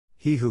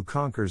He who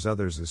conquers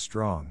others is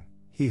strong,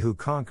 he who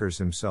conquers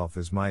himself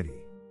is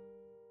mighty.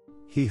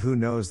 He who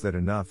knows that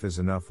enough is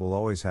enough will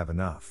always have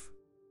enough.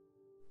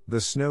 The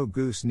snow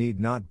goose need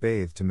not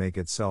bathe to make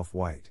itself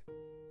white.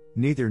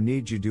 Neither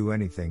need you do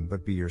anything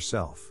but be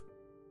yourself.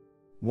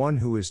 One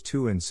who is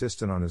too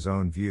insistent on his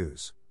own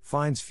views,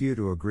 finds few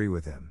to agree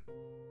with him.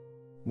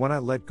 When I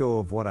let go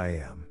of what I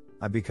am,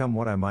 I become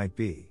what I might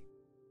be.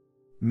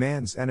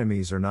 Man's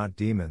enemies are not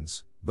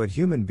demons, but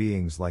human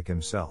beings like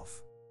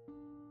himself.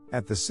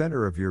 At the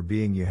center of your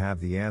being you have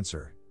the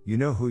answer, you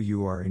know who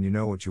you are and you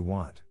know what you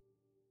want.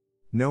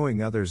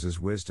 Knowing others is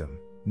wisdom,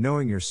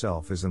 knowing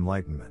yourself is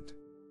enlightenment.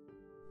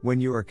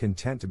 When you are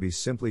content to be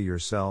simply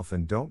yourself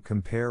and don't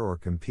compare or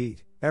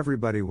compete,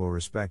 everybody will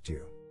respect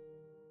you.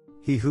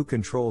 He who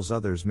controls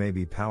others may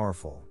be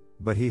powerful,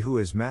 but he who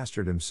has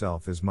mastered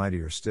himself is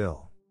mightier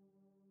still.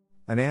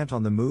 An ant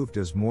on the move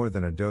does more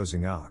than a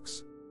dozing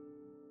ox.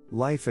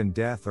 Life and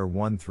death are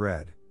one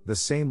thread, the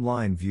same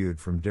line viewed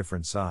from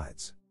different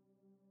sides.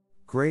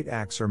 Great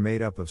acts are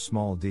made up of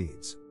small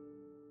deeds.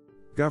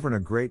 Govern a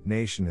great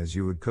nation as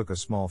you would cook a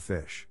small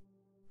fish.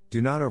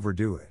 Do not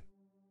overdo it.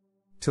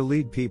 To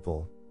lead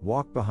people,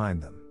 walk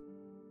behind them.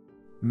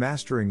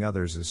 Mastering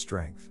others is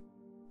strength.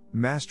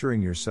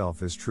 Mastering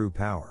yourself is true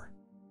power.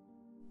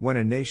 When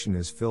a nation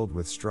is filled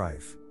with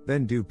strife,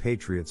 then do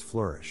patriots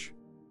flourish.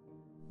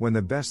 When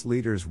the best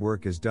leader's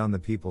work is done, the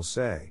people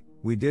say,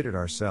 "We did it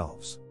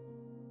ourselves."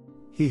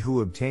 He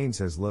who obtains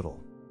has little.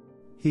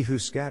 He who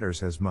scatters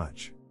has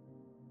much.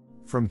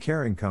 From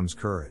caring comes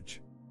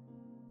courage.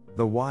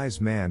 The wise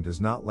man does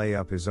not lay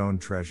up his own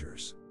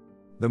treasures.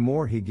 The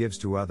more he gives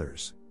to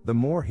others, the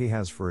more he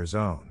has for his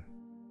own.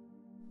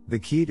 The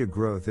key to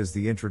growth is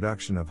the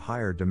introduction of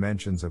higher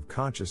dimensions of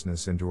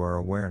consciousness into our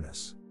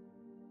awareness.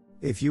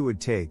 If you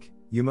would take,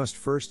 you must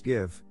first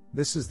give.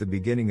 This is the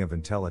beginning of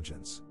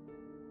intelligence.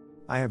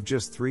 I have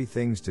just 3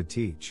 things to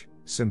teach: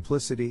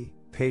 simplicity,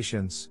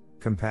 patience,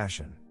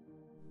 compassion.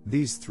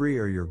 These 3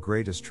 are your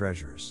greatest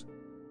treasures.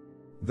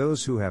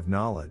 Those who have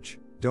knowledge,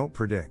 don't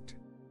predict.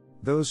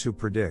 Those who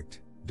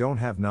predict, don't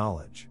have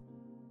knowledge.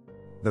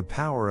 The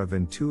power of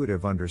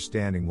intuitive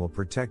understanding will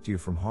protect you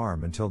from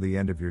harm until the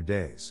end of your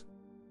days.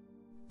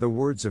 The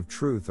words of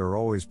truth are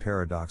always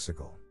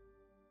paradoxical.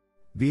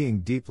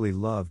 Being deeply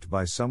loved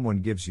by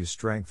someone gives you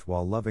strength,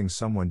 while loving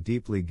someone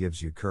deeply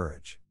gives you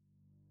courage.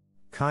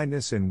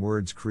 Kindness in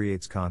words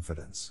creates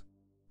confidence.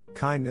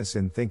 Kindness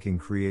in thinking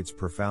creates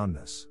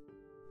profoundness.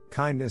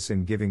 Kindness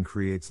in giving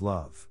creates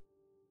love.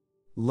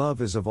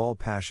 Love is of all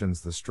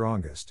passions the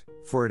strongest,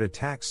 for it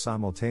attacks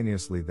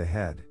simultaneously the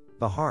head,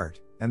 the heart,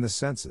 and the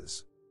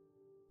senses.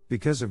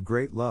 Because of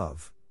great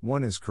love,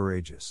 one is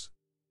courageous.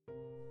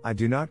 I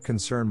do not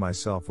concern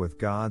myself with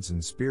gods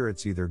and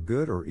spirits, either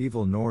good or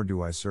evil, nor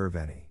do I serve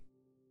any.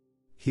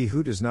 He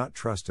who does not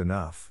trust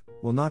enough,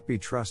 will not be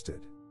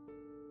trusted.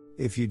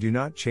 If you do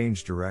not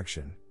change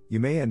direction, you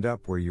may end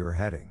up where you are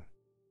heading.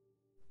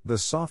 The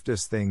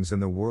softest things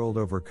in the world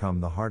overcome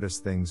the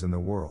hardest things in the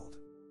world.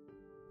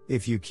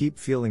 If you keep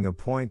feeling a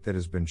point that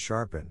has been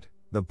sharpened,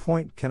 the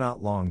point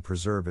cannot long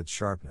preserve its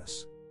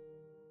sharpness.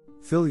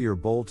 Fill your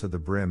bowl to the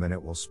brim and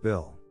it will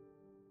spill.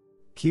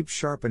 Keep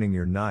sharpening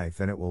your knife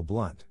and it will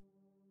blunt.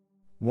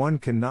 One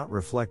cannot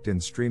reflect in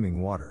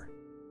streaming water.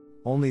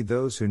 Only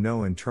those who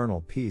know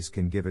internal peace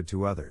can give it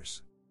to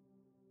others.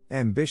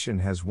 Ambition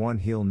has one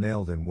heel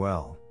nailed in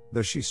well,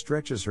 though she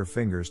stretches her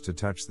fingers to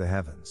touch the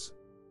heavens.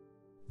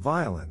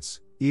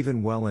 Violence,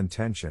 even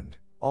well-intentioned,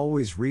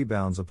 always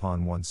rebounds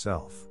upon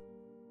oneself.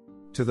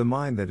 To the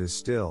mind that is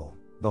still,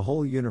 the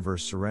whole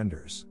universe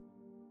surrenders.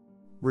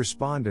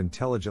 Respond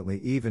intelligently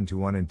even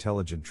to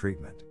unintelligent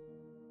treatment.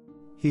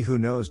 He who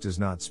knows does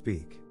not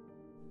speak.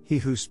 He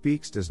who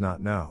speaks does not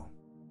know.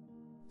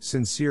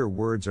 Sincere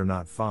words are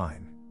not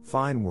fine,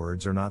 fine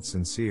words are not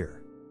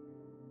sincere.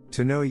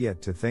 To know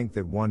yet to think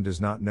that one does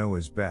not know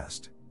is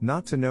best,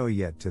 not to know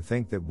yet to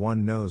think that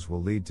one knows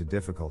will lead to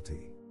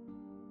difficulty.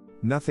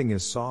 Nothing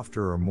is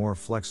softer or more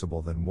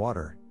flexible than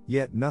water,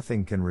 yet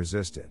nothing can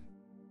resist it.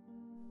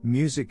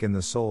 Music in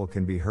the soul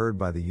can be heard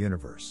by the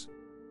universe.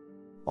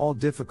 All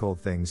difficult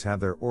things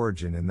have their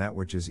origin in that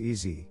which is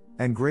easy,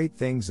 and great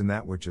things in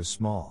that which is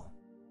small.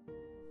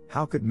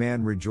 How could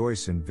man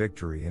rejoice in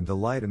victory and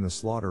delight in the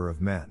slaughter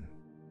of men?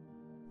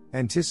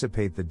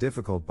 Anticipate the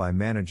difficult by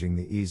managing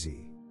the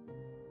easy.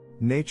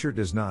 Nature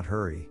does not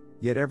hurry,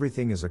 yet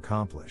everything is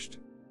accomplished.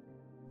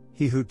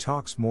 He who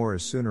talks more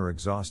is sooner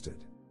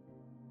exhausted.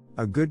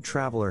 A good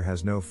traveler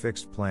has no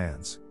fixed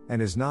plans,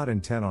 and is not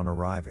intent on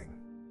arriving.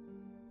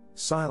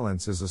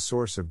 Silence is a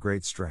source of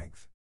great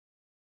strength.